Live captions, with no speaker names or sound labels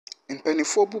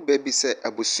Mpanimfoɔ bu baabi sɛ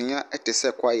abusua te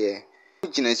sɛ kwaeɛ.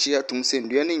 Wogyina akyiri atom sɛ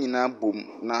nnua no nyinaa bom,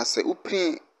 na sɛ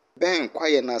wopene bɛn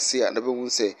kwaeɛ no ase a, na wobɛhu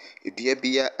sɛ dua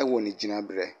biara wɔ ne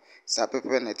gyinaberɛ. Saa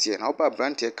pɛpɛ na ɛteɛ. Na woba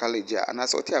Aberanteɛ College a,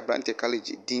 anaasɛ wote Aberanteɛ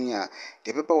College din a,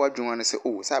 deɛ ɛbɛba w'adwene ne sɛ,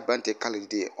 sɛ Aberanteɛ College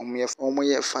deɛ,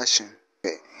 wɔyɛ fashion.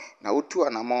 Na wotu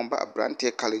anammɔn ba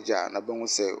Aberanteɛ College a, na wobɛhu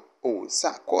sɛ,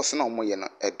 saa course na wɔyɛ no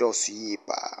ɛdɔɔso yie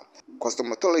paa.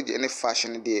 Cosmetology ne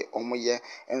fashion deɛ wɔyɛ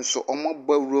nso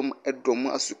wɔabɔ awuram dɔm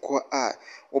asukɔ a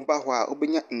woba hɔ a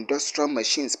wobɛnya industrial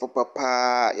machines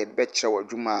papapaa a yɛde bɛkyerɛ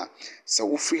w'adwuma a sɛ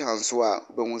wofiri ha nso a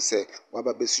wobɛhu sɛ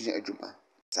woaba bɛsua adwuma.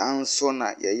 Saa nso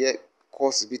na yɛyɛ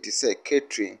course bi te sɛ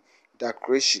catering,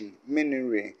 decoration,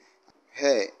 millinery,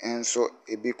 hair nso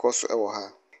ebi kɔ so wɔ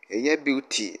ha. Yɛyɛ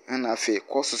beauty ɛna afei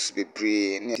courses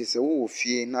bebree. Nti sɛ wowɔ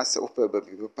fie na sɛ wopɛ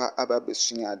baabi papa aba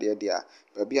abɛsua adeɛ deɛ a,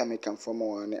 baabi a meka mfa ma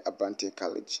wo ne Aberanteɛ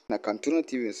College. Na Kantona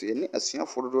TV nso yɛne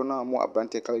asuafoɔ dodoɔ no a wɔwɔ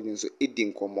Aberanteɛ College nso di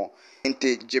nkɔmmɔ.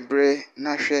 Nti gyebrɛ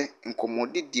na hwɛ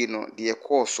nkɔmmɔdidie no deɛ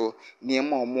ɛkɔɔ so,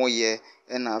 nneɛma a wɔreyɛ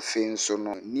ɛna afei nso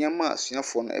no nneɛma a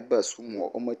asuafoɔ no ɛbaa so mu a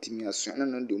wɔatumi asua na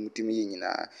no deɛ wɔtumi yɛ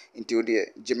nyinaa. Nti wo deɛ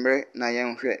gyebrɛ na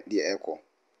yɛnhwɛ deɛ ɛkɔ.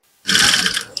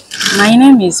 My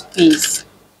name is Peace.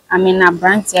 I'm in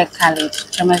Aberanteɛ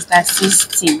College, trimester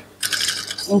 16.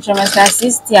 In trimester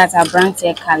 60 at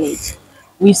Aberanteɛ College,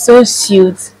 we sew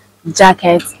suits,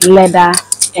 jackets, leather,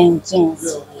 and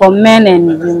jeans for men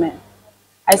and women.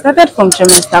 I started from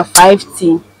trimester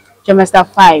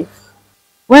 5.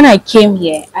 When I came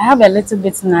here, I have a little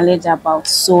bit knowledge about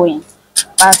sewing.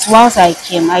 But whilst I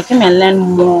came and learned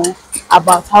more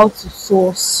about how to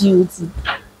sew suits,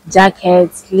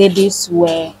 jackets, ladies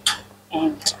wear,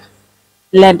 and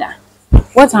leather.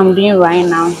 What I'm doing right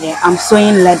now here, I'm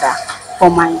sewing leather for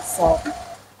myself.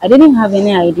 I didn't have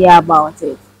any idea about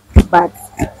it, but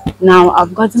now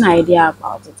I've got an idea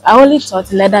about it. I only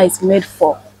thought leather is made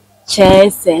for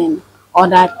chairs and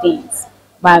other things,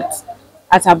 but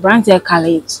at Aberanteɛ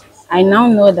College, I now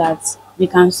know that we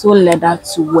can sew leather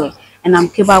to wear, and I'm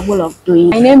capable of doing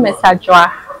it. My name is Ajwa,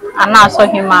 and I saw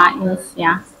him in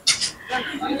Sia.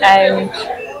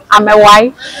 I'm a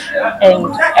wife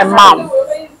and a mom.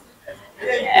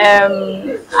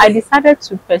 I decided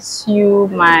to pursue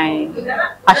my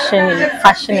passion in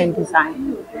fashion and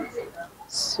design.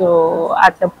 So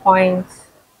at a point,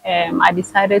 I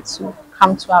decided to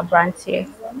come to Aberanteɛ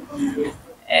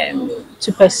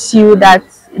to pursue that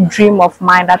dream of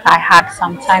mine that I had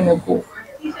some time ago.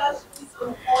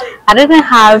 I didn't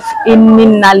have any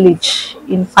knowledge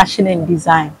in fashion and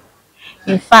design.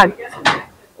 In fact,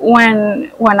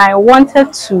 when I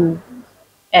wanted to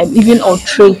even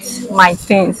alterate my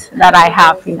things that I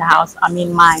have in the house, I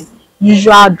mean my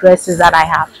usual dresses that I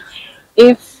have,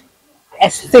 if a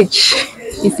stitch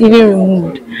is even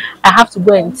removed, I have to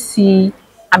go and see,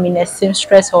 a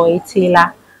seamstress or a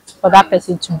tailor for that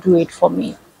person to do it for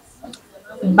me.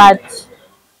 But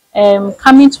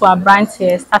coming to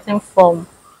Aberanteɛ, starting from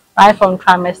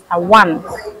trimester 1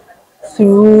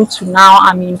 through to now,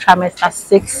 I'm in trimester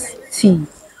 6T,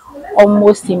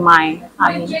 almost in my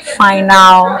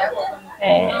final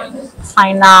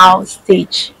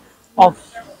stage of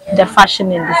the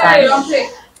fashion and design.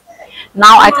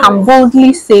 Now I can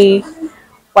boldly say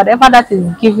whatever that is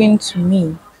given to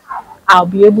me, I'll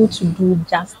be able to do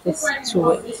justice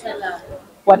to it.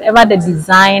 Whatever the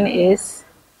design is,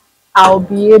 I'll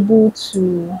be able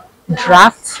to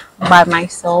draft by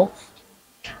myself.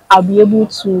 I'll be able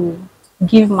to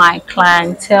give my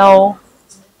clientele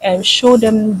and show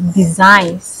them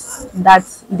designs that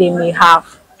they may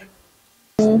have.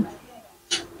 In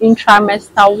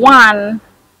trimester 1,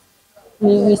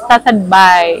 we started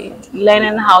by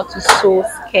learning how to sew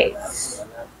skirts.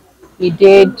 We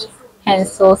did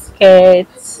pencil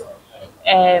skirts,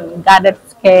 gathered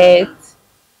skirts,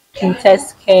 pleated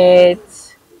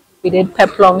skirts. We did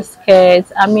peplum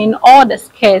skirts. All the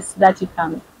skirts that you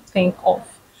can think of.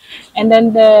 And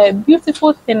then the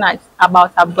beautiful thing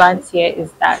about Aberanteɛ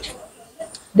is that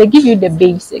they give you the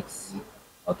basics.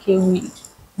 Okay, we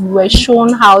were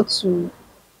shown how to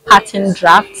pattern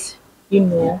draft,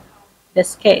 the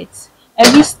skirts.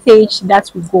 Every stage that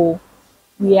we go,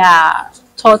 we are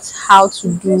taught how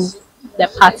to do the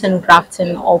pattern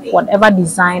drafting of whatever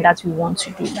design that we want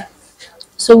to do.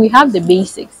 So we have the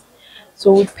basics.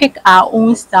 So we pick our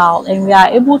own style and we are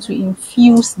able to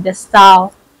infuse the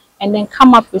style and then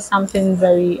come up with something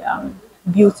very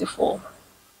beautiful.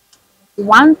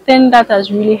 One thing that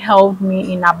has really helped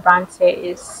me in Aberanteɛ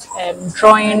is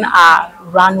drawing our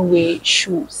runway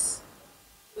shoes.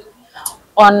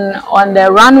 On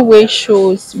the runway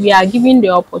shows, we are given the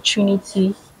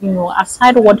opportunity,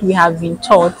 aside what we have been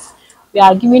taught, we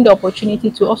are given the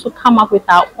opportunity to also come up with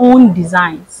our own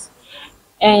designs.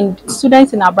 And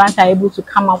students in our branch are able to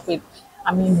come up with,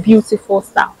 beautiful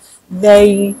stuff,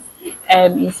 very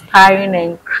inspiring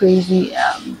and crazy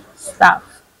stuff.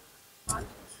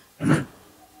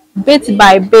 Bit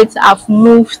by bit, I've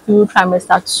moved through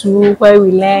trimester 2, where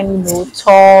we learn,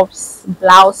 tops,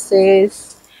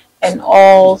 blouses, and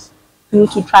all, through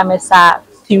to trimester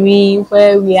 3,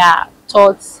 where we are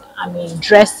taught,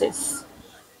 dresses,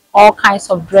 all kinds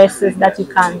of dresses that you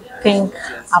can think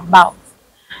about.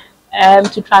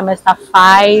 To trimester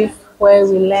 5, where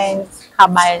we learned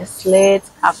kaba and slit,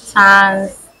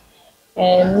 kaftans,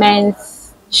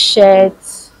 men's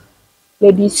shirts,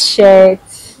 ladies'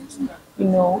 shirts,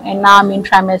 and now I'm in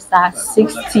trimester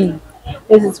 60.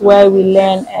 This is where we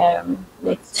learn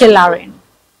the tailoring,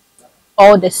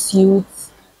 all the suits,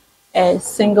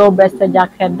 single-breasted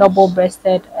jacket,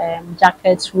 double-breasted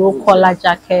jackets, roll collar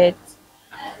jackets,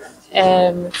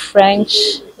 French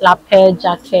lapel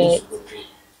jacket,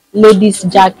 ladies'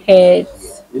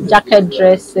 jackets, jacket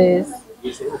dresses.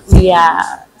 We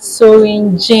are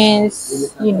sewing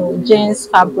jeans, jeans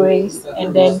fabrics,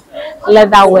 and then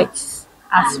leather works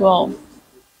as well.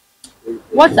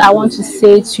 What I want to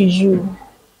say to you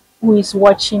who is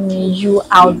watching me, you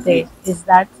out there, is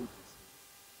that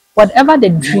whatever the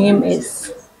dream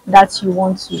is that you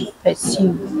want to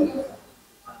pursue,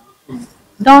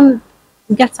 don't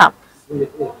get up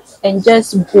and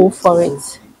just go for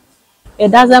it. It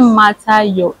doesn't matter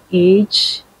your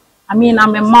age. I'm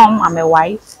a mom, I'm a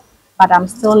wife, but I'm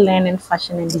still learning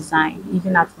fashion and design,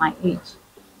 even at my age.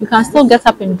 You can still get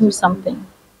up and do something.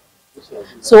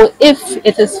 So if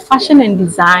it is fashion and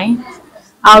design,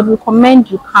 I would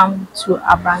recommend you come to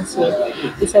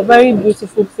Abranteɛ. It's a very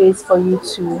beautiful place for you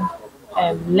to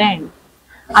learn.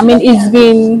 It's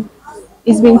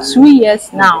been 2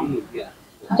 years now.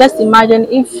 Just imagine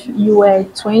if you were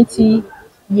 20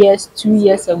 years, 2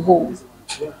 years ago,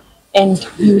 and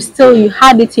you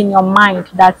had it in your mind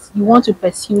that you want to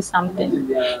pursue something.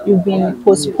 You've been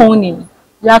postponing.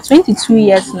 You are 22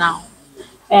 years now,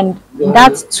 and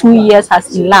that 2 years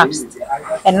has elapsed,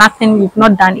 and you've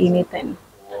not done anything.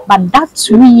 But that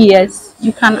 2 years,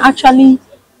 you can actually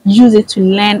use it to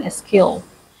learn a skill.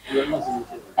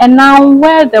 And now,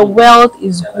 where the world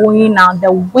is going now,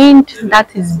 the wind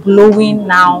that is blowing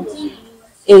now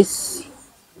is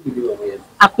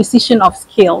acquisition of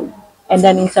skill and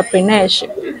then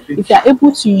entrepreneurship. If you are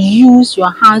able to use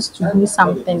your hands to do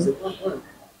something,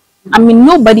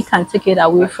 nobody can take it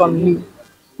away from you.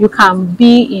 You can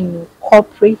be in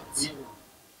corporate.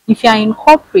 If you are in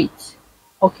corporate,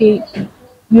 okay,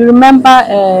 you remember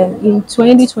in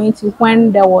 2020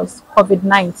 when there was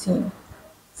COVID-19,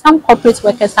 some corporate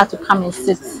workers had to come and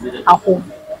sit at home.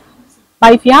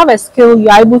 But if you have a skill, you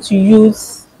are able to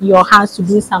use your hands to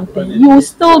do something, you will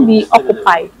still be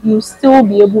occupied. You will still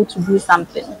be able to do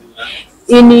something.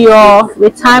 In your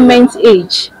retirement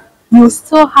age, you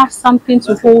still have something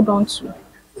to hold on to,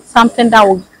 something that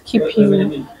will keep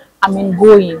you,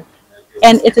 going.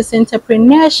 And it is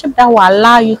entrepreneurship that will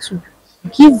allow you to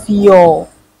give your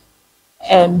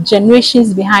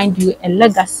generations behind you a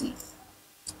legacy.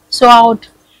 So I would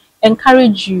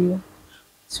encourage you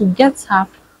to get up,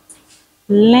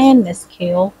 learn a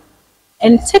skill,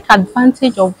 and take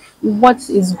advantage of what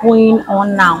is going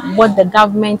on now. What the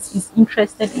government is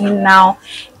interested in now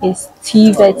is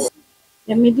TVET.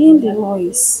 The Medin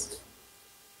Delois,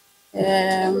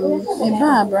 a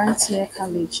Abranteɛ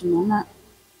College, no, na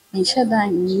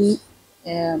nhyɛ ni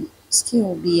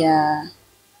skill be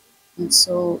and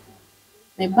so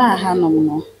meba hanom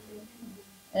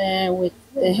no with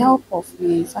the help of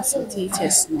the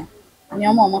facilitators no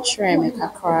nneɛma ɔmo kyerɛ me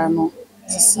kakra no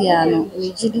sisi no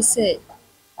megye di sɛ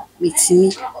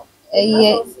metimi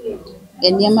ɛyɛ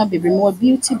nneɛma bebree mo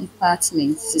beauty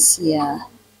department sisi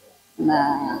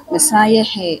na mesan yɛ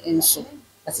hair nso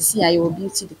sisi yɛ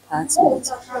beauty department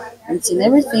and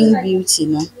everything beauty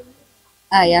no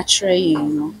a yɛakyerɛ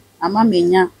yɛn no ama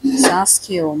menya saa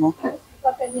skill no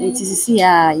nti sisi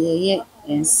yɛyɛ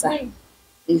nsa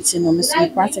nti no meso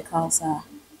practicals a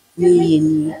meyɛ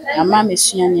ni ama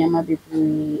mesua nneɛma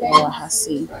bebree ɛwɔ ha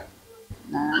sei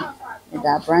na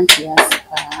da Abranteɛ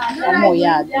ɔmo yɛ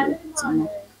ade nti no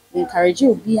encourage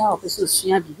obi a ɔpɛ sɛ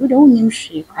osua bi wo de wonim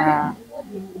hwee koraa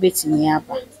wobɛtumi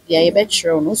aba deɛ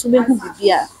yɛbɛkyerɛw no nso bɛhu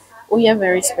bibi a woyɛ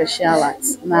very special at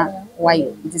na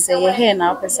wayɛ nti sɛ yɛ hair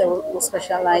na wopɛ sɛ wo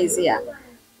specialize a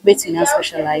wobɛtumi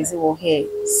specialize wɔ hair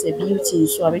sɛ beauty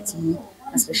nso a wobɛtumi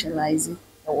specialize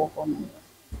ɛwɔ hɔ no.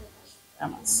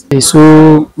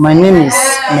 So my name is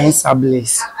Mensa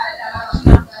Bliss.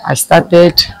 I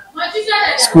started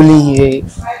schooling here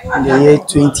in the year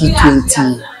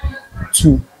 2020.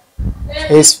 2.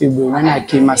 First February when I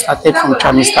came, I started from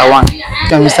trimester 1.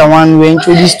 Trimester 1, we were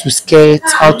introduced to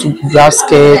skirts, how to grab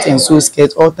skirts and sew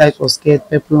skirts, all types of skirts,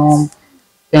 peplum,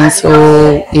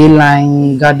 pencil,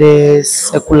 A-line, goddess,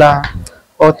 circular,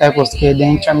 all types of skirts.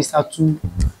 Then trimester 2,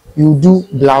 you do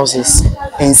blouses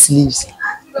and sleeves.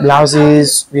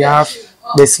 Blouses, we have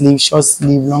the sleeve, short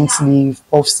sleeve, long sleeve,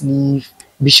 puff sleeve,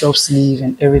 bishop sleeve,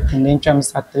 and everything. Then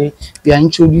trimester 3, we are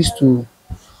introduced to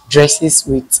dresses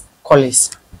with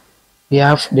collars. We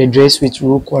have the dress with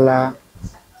roll collar,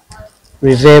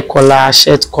 revers collar,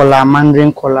 shirt collar,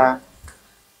 mandarin collar.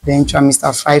 Then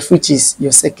trimester 5, which is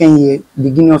your second year,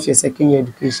 beginning of your second year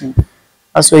education.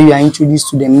 That's where you are introduced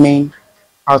to the main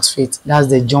outfit. That's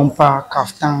the jumper,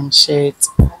 kaftan, shirt,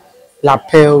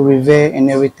 lapel, revers, and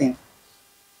everything.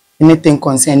 Anything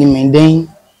concerning men. Then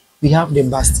we have the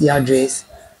Bastille dress,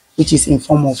 which is in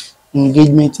form of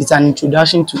engagement. It's an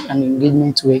introduction to an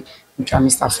engagement wear in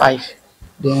trimester 5.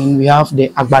 Then we have the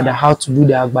agbada, how to do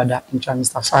the agbada in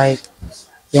trimester 5.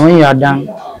 Then when you are done,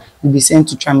 you'll be sent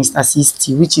to trimester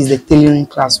 60, which is the tailoring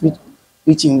class,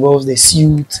 which involves the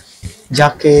suit,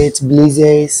 jacket,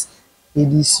 blazers,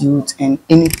 lady suit, and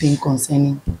anything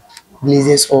concerning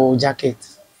blazers or jacket.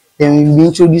 Then we'll be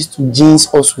introduced to jeans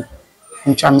also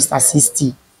in trimester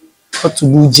 60, how to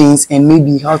do jeans and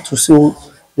maybe how to sew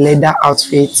leather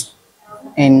outfits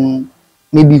and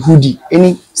maybe hoodie,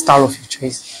 any style of your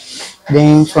choice.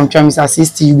 Then from trimester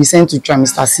 60, you'll be sent to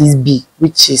trimester 6B,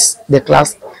 which is the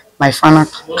class, my final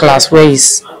class,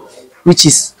 which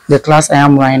is the class I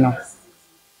am right now.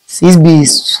 6B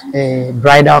is a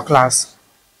bridal class.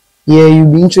 Here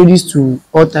you'll be introduced to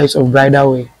all types of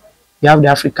bridal wear. You have the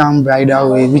African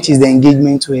bridal wear, which is the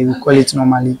engagement wear, we call it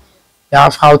normally. You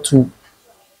have how to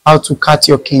cut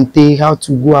your kente, how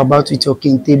to go about with your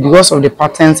kente because of the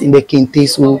patterns in the kente.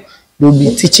 So they'll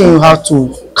be teaching you how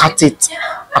to cut it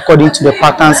according to the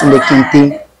patterns in the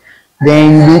kente.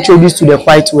 Then you'll be introduced to the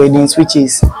white weddings, which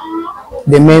is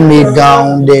the mermaid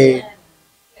gown, the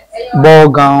ball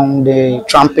gown, the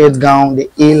trumpet gown, the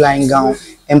A-line gown,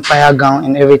 empire gown,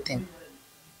 and everything.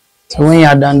 So when you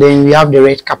are done, then we have the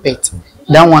red carpet.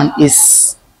 That one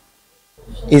is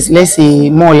let's say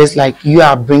more or less like you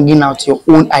are bringing out your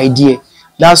own idea.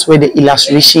 That's where the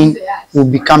illustration will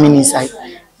be coming inside.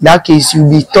 In that case, you'll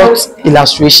be taught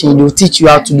illustration. They'll teach you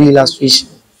how to do illustration.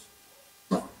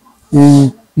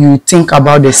 You think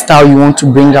about the style you want to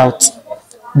bring out,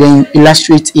 then you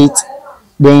illustrate it,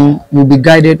 then you'll be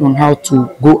guided on how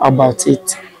to go about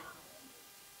it.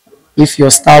 If your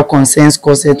style concerns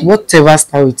corset, whatever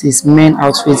style it is, men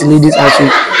outfit, ladies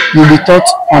outfit, you'll be taught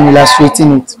on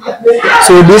illustrating it.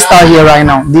 So this style here right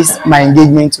now, this my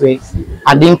engagement way,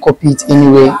 I didn't copy it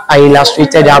anyway. I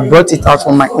illustrated it. I brought it out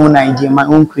from my own idea, my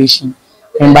own creation,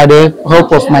 and by the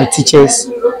help of my teachers,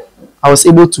 I was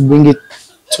able to bring it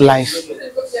to life.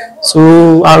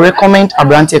 So I recommend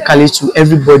Abrante College to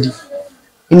everybody,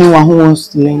 anyone who wants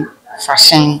to learn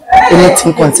fashion,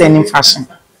 anything concerning fashion,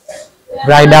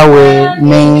 bridal wear,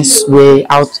 men's wear,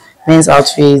 men's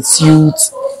outfits,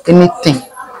 suits,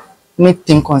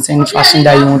 anything concerning fashion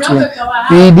that you want to learn.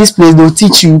 In this place, they'll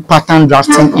teach you pattern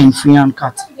drafting and freehand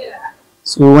cut.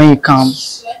 So when you come,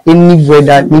 anywhere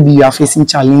that maybe you are facing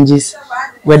challenges,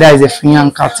 whether it's the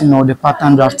freehand cutting or the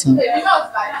pattern drafting,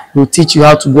 they'll teach you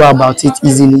how to go about it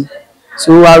easily.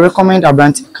 So I recommend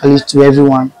Abrante College to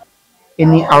everyone.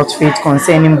 Any outfit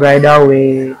concerning bridal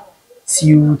wear,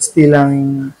 suits,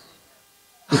 tailoring,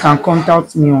 you can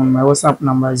contact me on my WhatsApp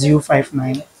number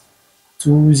 059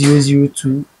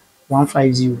 2002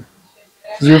 150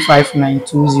 059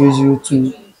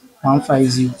 2002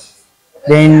 150.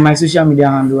 Then my social media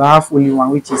handle, I have only one,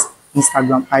 which is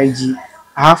Instagram, IG.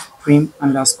 I have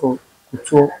prim_couture_.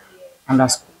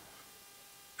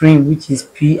 Prim, which is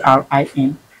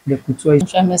PRIN. The couture is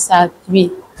trimester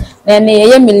 3. Then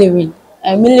millirin.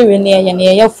 Millirin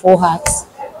near 4 hearts.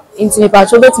 Into me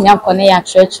patrol betting up on a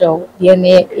church or the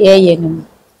enemy.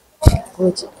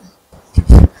 Good.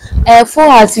 4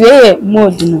 hearts, very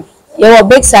mode. You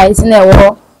big size in a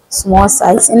war, small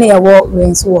size in a war,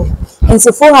 rains war. And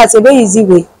so 4 hearts a very easy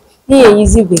way. Here,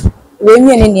 easy way. Rain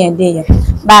in a day.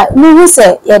 But no,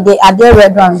 say, yeah, they are there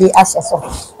red round the ashes.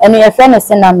 And your friend is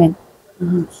cinnamon.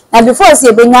 Now, before I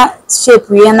say, bring out shape,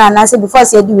 we and I say, before I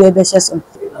say, do a beshes.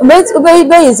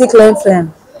 Very easy claim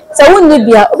frame. So, wouldn't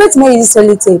be a bit more easy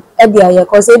solitaire, Ebia,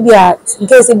 because Ebia, in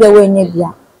case Ebia when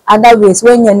Ebia, other ways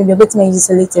when you're a bit more easy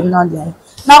solitaire, not there.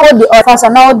 Now, all the offers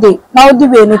are now the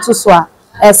way no to swa,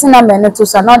 a cinnamon to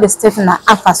swa, not the Stephen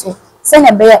Afaso, send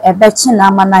a bear a betchin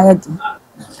amanayadi.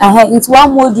 It's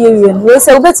 1 more year, we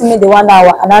say, bet me the 1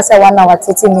 hour, and I say 1 hour,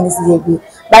 30 minutes, baby.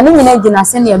 But ni nyina gina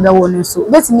se ne ebe wo no so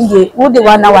betimi de wo de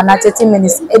 1 hour na 30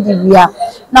 minutes edi wia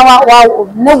na wa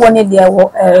ne wo ne de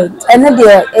wo ene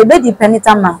de ebe depend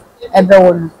ama ebe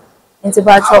wo no nti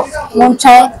ba cho mon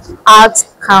try art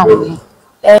count.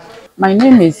 My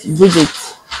name is Bridget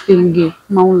Tenge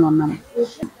Maulonam.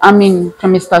 I'm in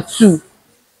semester 2,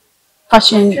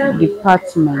 fashion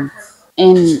department,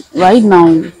 and right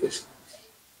now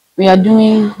we are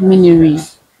doing minery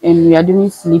and we are doing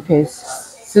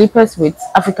slippers with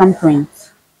African print.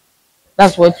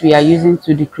 That's what we are using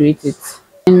to decorate it.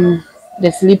 And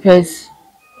the slippers,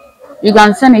 you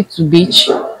can send it to beach,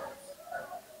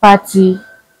 party,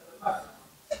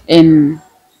 and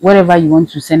whatever you want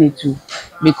to send it to,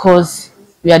 because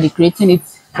we are decorating it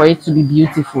for it to be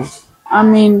beautiful.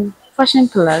 I'm in fashion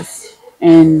class,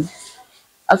 and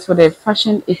as for the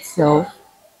fashion itself,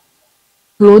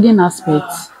 clothing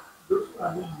aspects,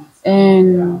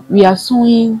 and we are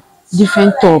sewing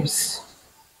different tops.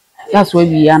 That's where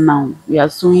we are now. We are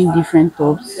sewing different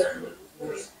tops.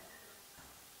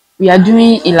 We are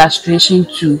doing illustration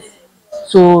too.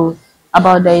 So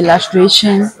about the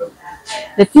illustration,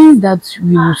 the things that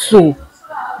we will sew,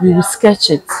 we will sketch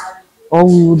it or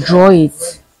we will draw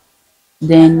it.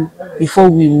 Then before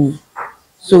we will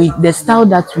sew it, the style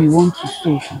that we want to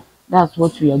sew, that's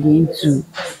what we are going to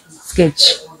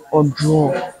sketch or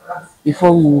draw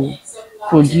before we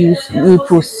proceed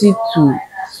to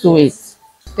sew it.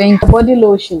 Thank you. Body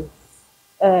lotion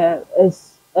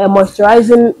is a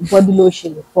moisturizing body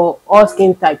lotion for all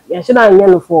skin types. You should not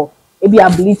use for maybe a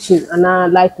bleaching and a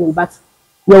lightening, but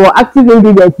your active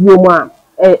ingredient you want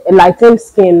lighten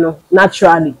skin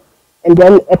naturally, and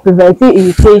then preventing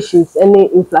irritations, any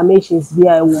inflammations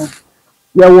via one.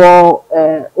 Your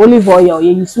olive oil,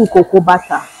 you use cocoa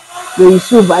butter, you use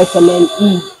vitamin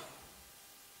E,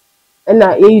 and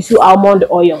you use almond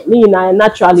oil. Meaning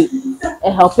naturally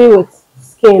helping with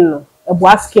skin, a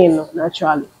black skin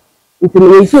naturally.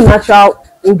 It's a natural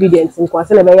ingredients in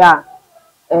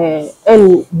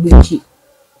any bleachy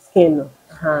skin.